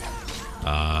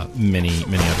many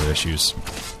other issues.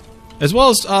 As well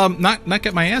as not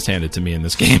get my ass handed to me in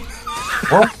this game.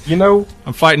 Well,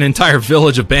 I'm fighting an entire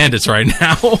village of bandits right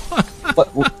now.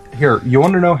 Here, you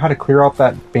want to know how to clear out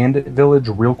that bandit village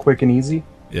real quick and easy?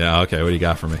 Yeah, okay, what do you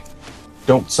got for me?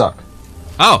 Don't suck.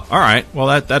 Oh, alright.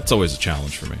 Well, that's always a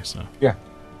challenge for me, so. Yeah.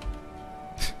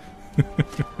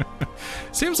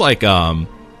 Seems like one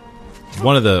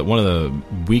of the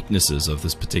weaknesses of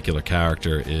this particular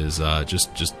character is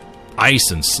just ice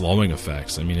and slowing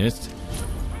effects. I mean, it's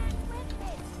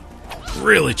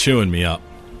really chewing me up.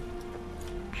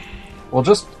 Well,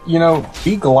 just,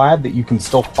 be glad that you can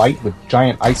still fight with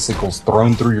giant icicles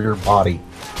thrown through your body.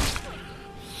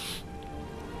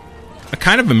 A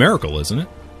kind of a miracle, isn't it?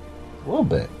 A little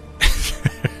bit.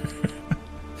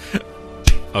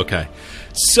 Okay.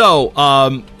 So,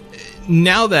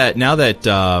 now that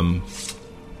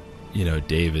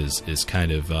Dave is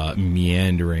kind of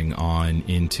meandering on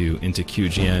into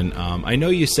QGN, I know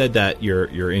you said that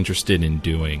you're interested in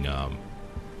doing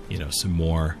some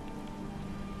more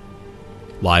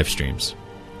live streams.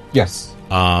 Yes.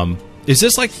 Is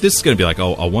this going to be like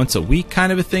a once a week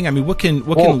kind of a thing? I mean, what can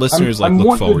listeners look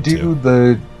forward to? I'm wanting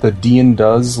to do the D&D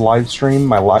Does live stream,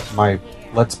 my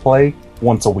Let's Play,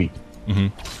 once a week. Mm-hmm.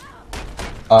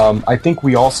 I think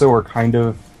we also are kind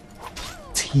of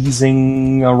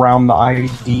teasing around the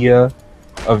idea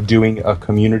of doing a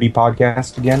community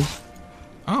podcast again.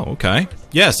 Oh, okay.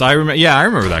 Yes, I remember. Yeah, I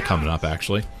remember that coming up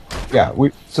actually. Yeah,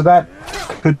 so that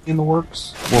could be in the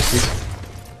works. We'll see.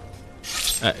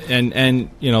 And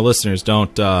listeners,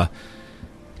 don't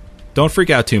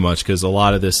freak out too much because a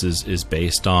lot of this is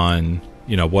based on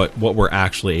what we're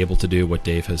actually able to do, what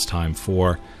Dave has time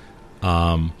for.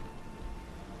 One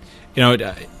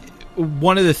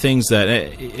of the things that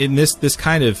in this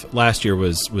kind of last year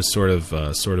was sort of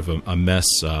a mess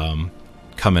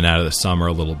coming out of the summer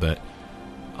a little bit.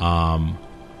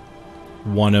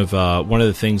 One of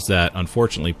the things that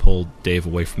unfortunately pulled Dave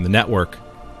away from the network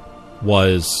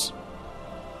was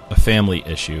a family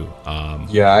issue.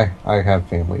 Yeah, I have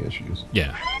family issues.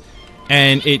 Yeah,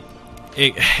 and it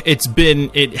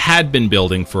had been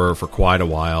building for quite a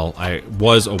while. I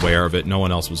was aware of it. No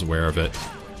one else was aware of it.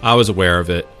 I was aware of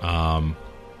it. I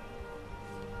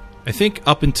think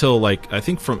up until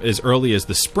from as early as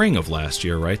the spring of last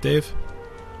year, right, Dave?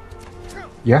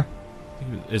 Yeah,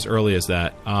 as early as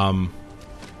that.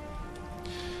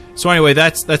 So anyway,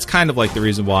 that's kind of like the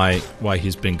reason why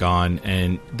he's been gone,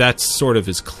 and that sort of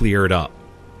is cleared up,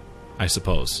 I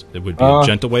suppose. It would be a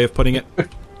gentle way of putting it.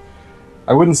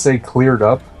 I wouldn't say cleared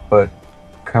up, but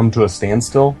come to a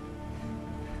standstill.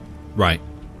 Right.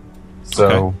 So,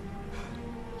 okay.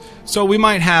 So we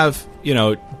might have,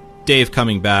 Dave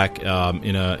coming back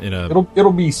in a.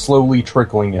 It'll be slowly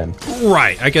trickling in.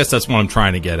 Right. I guess that's what I'm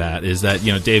trying to get at is that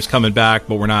Dave's coming back,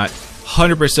 but we're not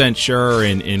 100% sure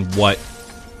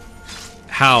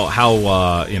how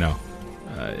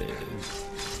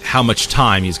how much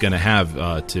time he's going to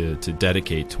have to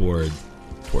dedicate toward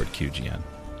QGN.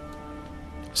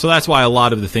 So that's why a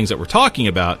lot of the things that we're talking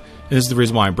about, and this is the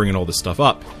reason why I'm bringing all this stuff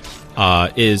up,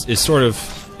 is sort of,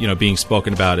 being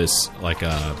spoken about as like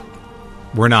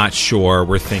we're not sure,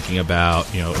 we're thinking about,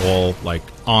 all like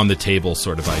on the table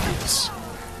sort of ideas.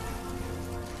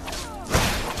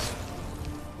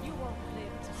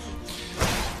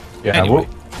 Yeah, anyway.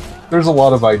 There's a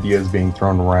lot of ideas being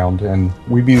thrown around, and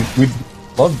we'd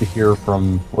love to hear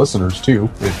from listeners too,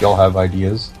 if y'all have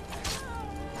ideas.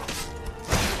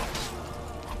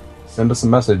 Send us a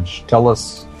message. Tell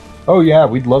us, oh yeah,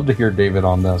 we'd love to hear David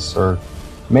on this, or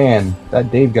man,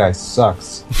 that Dave guy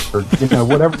sucks, or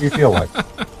whatever you feel like.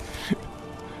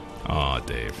 Aw,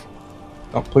 Dave.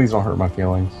 Oh, please don't hurt my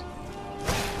feelings.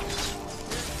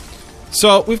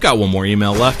 So we've got one more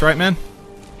email left, right, man?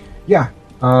 Yeah.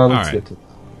 Let's get to.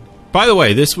 By the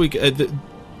way, this week,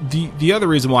 the other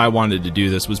reason why I wanted to do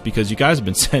this was because you guys have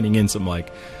been sending in some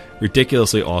like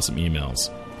ridiculously awesome emails,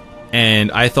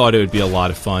 and I thought it would be a lot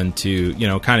of fun to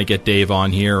kind of get Dave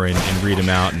on here and read them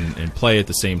out and play at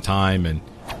the same time and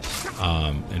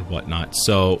whatnot.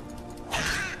 So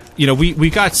we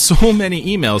got so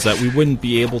many emails that we wouldn't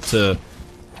be able to.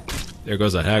 There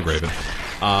goes that hag raven.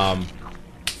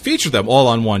 Feature them all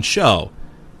on one show.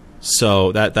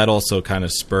 So that also kind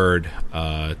of spurred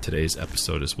today's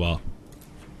episode as well.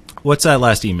 What's that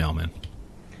last email, man?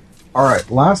 All right,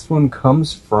 last one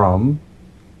comes from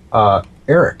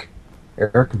Eric.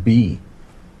 Eric B.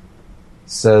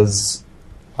 says,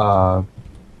 I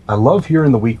love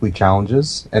hearing the weekly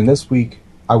challenges, and this week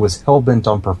I was hell-bent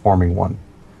on performing one.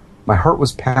 My heart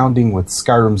was pounding with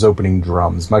Skyrim's opening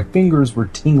drums. My fingers were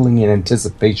tingling in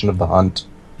anticipation of the hunt.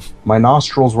 My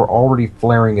nostrils were already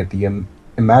flaring at the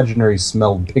imaginary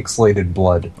smell of pixelated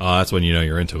blood. Oh, that's when you know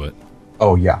you're into it.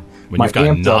 Oh, yeah. When my you've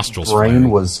got nostrils brain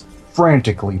flaring. was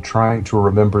frantically trying to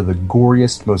remember the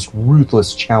goriest, most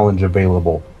ruthless challenge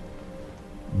available.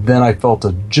 Then I felt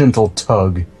a gentle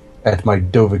tug at my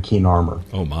Dovahkiin armor.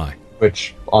 Oh, my.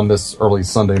 Which, on this early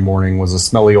Sunday morning, was a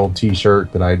smelly old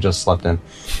t-shirt that I had just slept in.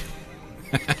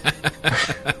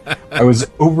 I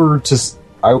looked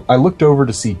over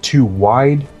to see two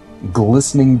wide,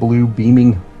 glistening blue,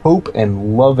 beaming hope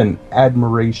and love and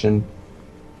admiration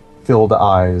filled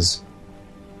eyes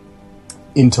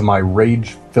into my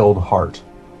rage-filled heart.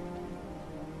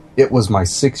 It was my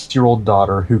 6-year-old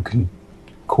daughter who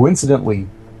coincidentally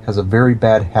has a very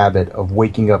bad habit of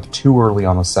waking up too early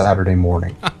on a Saturday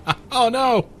morning. Oh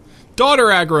no! Daughter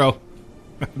aggro!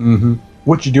 Mm-hmm.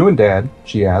 What you doing, Dad?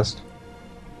 She asked.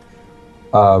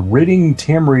 Ridding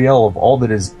Tamriel of all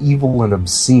that is evil and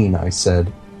obscene, I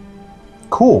said.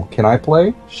 Cool, can I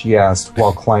play? She asked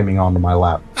while climbing onto my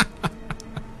lap.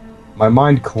 My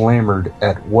mind clamored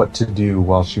at what to do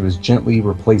while she was gently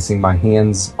replacing my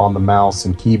hands on the mouse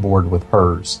and keyboard with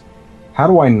hers. How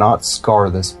do I not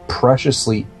scar this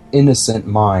preciously innocent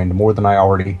mind more than I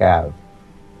already have?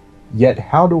 Yet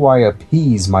how do I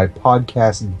appease my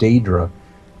podcast Daedra,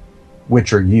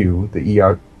 which are you,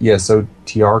 the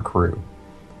ESOTR crew?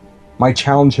 My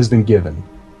challenge has been given.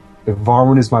 If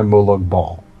Varwin is my Molag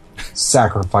Bal,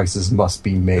 sacrifices must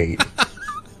be made.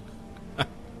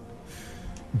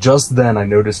 Just then I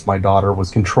noticed my daughter was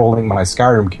controlling my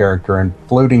Skyrim character and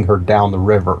floating her down the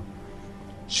river.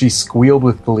 She squealed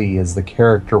with glee as the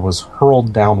character was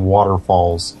hurled down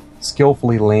waterfalls,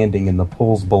 skillfully landing in the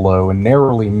pools below and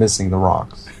narrowly missing the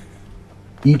rocks.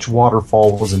 Each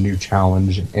waterfall was a new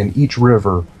challenge, and each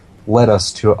river led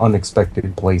us to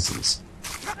unexpected places.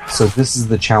 So this is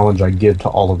the challenge I give to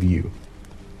all of you.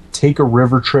 Take a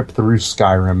river trip through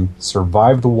Skyrim,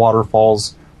 survive the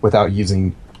waterfalls without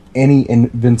using any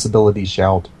invincibility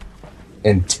shout,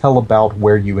 and tell about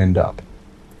where you end up.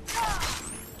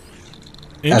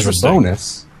 As a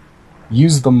bonus,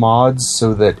 use the mods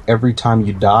so that every time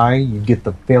you die, you get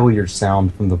the failure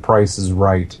sound from The Price is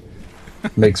Right.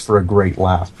 Makes for a great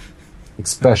laugh,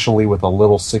 especially with a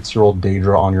little 6-year-old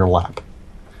Daedra on your lap.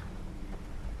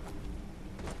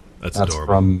 That's adorable.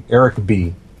 From Eric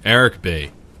B. Eric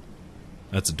B.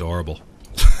 That's adorable.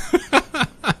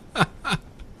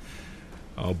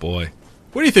 Oh boy.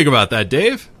 What do you think about that,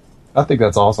 Dave? I think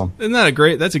that's awesome. Isn't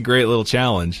that that's a great little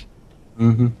challenge.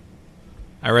 Mm-hmm.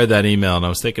 I read that email and I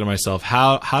was thinking to myself,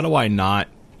 how do I not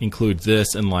include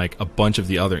this in like a bunch of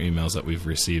the other emails that we've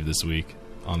received this week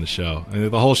on the show? I mean,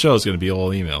 the whole show is going to be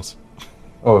all emails.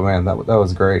 Oh man, that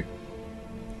was great.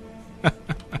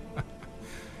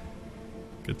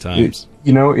 Good times.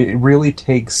 It really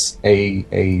takes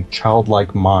a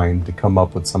childlike mind to come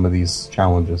up with some of these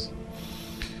challenges.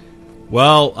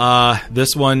 Well,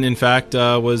 this one, in fact,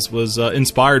 was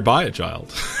inspired by a child.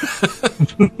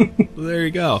 there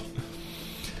you go.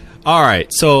 All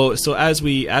right, so as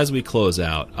we close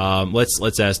out,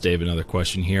 let's ask Dave another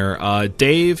question here.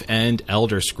 Dave and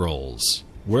Elder Scrolls,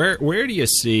 where do you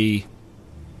see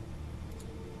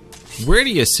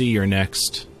your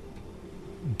next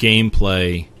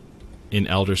gameplay in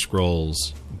Elder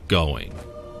Scrolls going?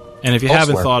 And if you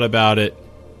haven't thought about it,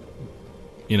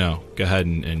 go ahead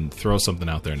and throw something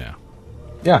out there now.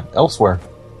 Yeah, elsewhere.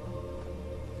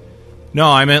 No,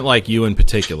 I meant like you in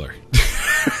particular.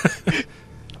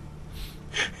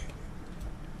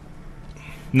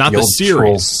 Not the series.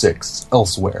 Scrolls 6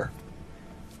 elsewhere.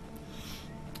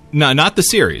 No, not the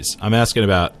series. I'm asking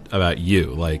about you.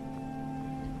 Like,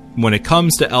 when it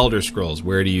comes to Elder Scrolls,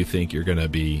 where do you think you're going to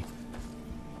be?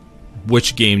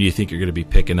 Which game do you think you're going to be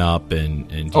picking up? And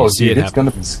do you see dude, it's going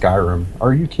to be Skyrim.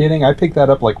 Are you kidding? I pick that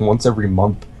up like once every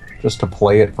month just to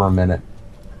play it for a minute.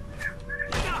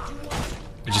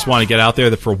 I just want to get out there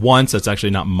that for once, that's actually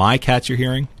not my cat you're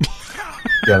hearing.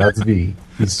 Yeah, that's V.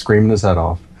 He's screaming his head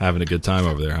off. Having a good time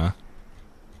over there,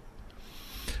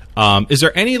 huh? Is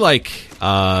there any when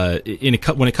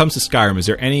it comes to Skyrim? Is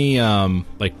there any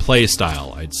play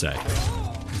style, I'd say,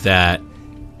 that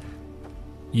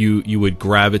you would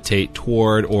gravitate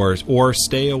toward or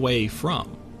stay away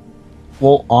from?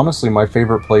 Well, honestly, my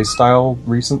favorite play style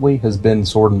recently has been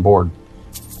sword and board.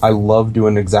 I love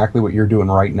doing exactly what you're doing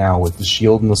right now with the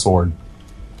shield and the sword.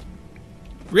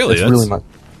 Really,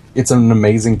 it's an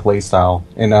amazing play style,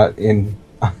 and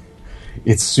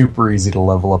it's super easy to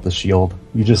level up the shield.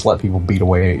 You just let people beat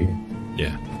away at you.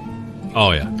 Yeah.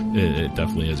 Oh yeah, it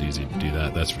definitely is easy to do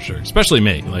that. That's for sure. Especially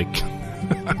me. Like,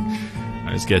 I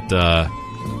just get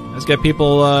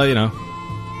people,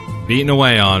 beating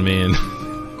away on me. And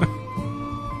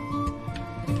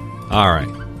all right.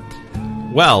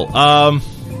 Well,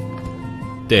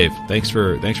 Dave, thanks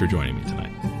for joining me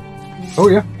tonight. Oh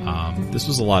yeah. This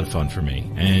was a lot of fun for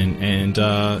me, and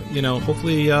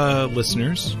hopefully,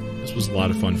 listeners, this was a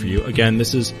lot of fun for you. Again,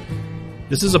 this is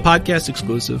a podcast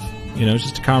exclusive.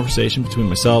 Just a conversation between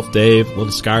myself, Dave, a little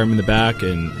Skyrim in the back,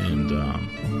 and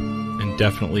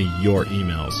definitely your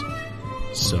emails.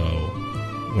 So,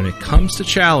 when it comes to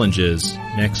challenges,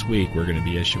 next week we're going to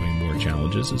be issuing more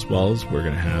challenges, as well as we're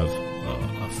going to have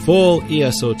a full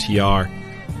ESOTR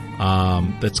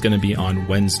that's going to be on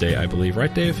Wednesday, I believe.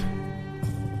 Right, Dave?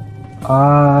 What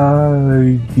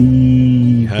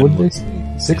did they say?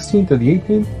 16th or the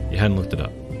 18th? You hadn't looked it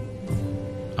up.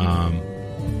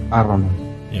 I don't know.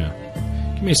 Yeah.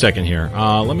 Give me a second here.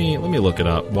 Let me look it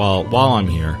up while I'm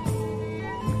here.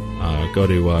 Go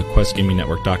to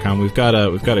questgamingnetwork.com. We've got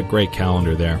a great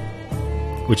calendar there,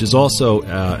 which is also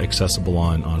accessible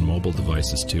on mobile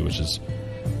devices too, which is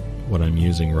what I'm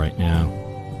using right now.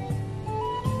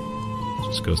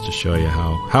 Just goes to show you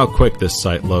how quick this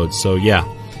site loads. So yeah.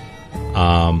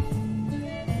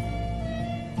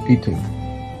 18th.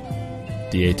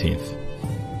 The 18th.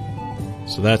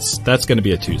 So that's going to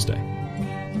be a Tuesday.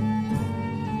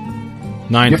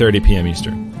 9:30 p.m.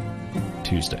 Eastern.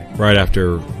 Tuesday. Right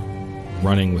after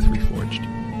running with Reforged.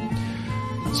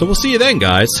 So we'll see you then,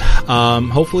 guys.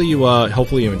 Hopefully you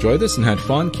enjoyed this and had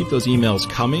fun. Keep those emails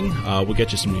coming. We'll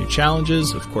get you some new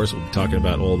challenges. Of course, we'll be talking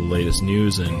about all the latest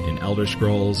news in Elder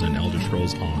Scrolls and Elder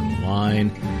Scrolls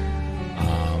Online.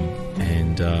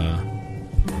 And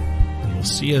we'll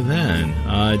see you then.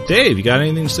 Dave, you got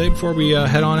anything to say before we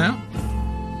head on out?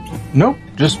 Nope.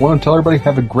 Just want to tell everybody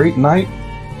have a great night.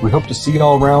 We hope to see you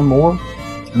all around more.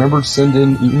 Remember to send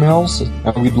in emails,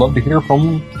 and we'd love to hear from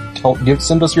you.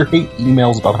 Send us your hate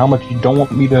emails about how much you don't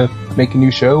want me to make a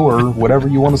new show or whatever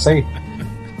you want to say.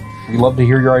 We love to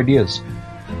hear your ideas.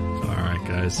 All right,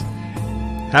 guys.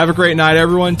 Have a great night,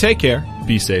 everyone. Take care.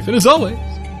 Be safe. And as always,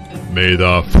 may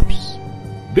the Force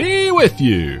be with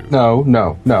you. No.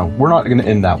 We're not going to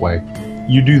end that way.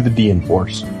 You do the D in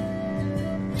Force.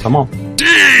 Come on.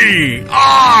 D-I-E-N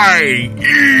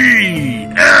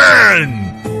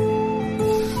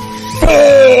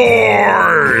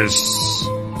Force!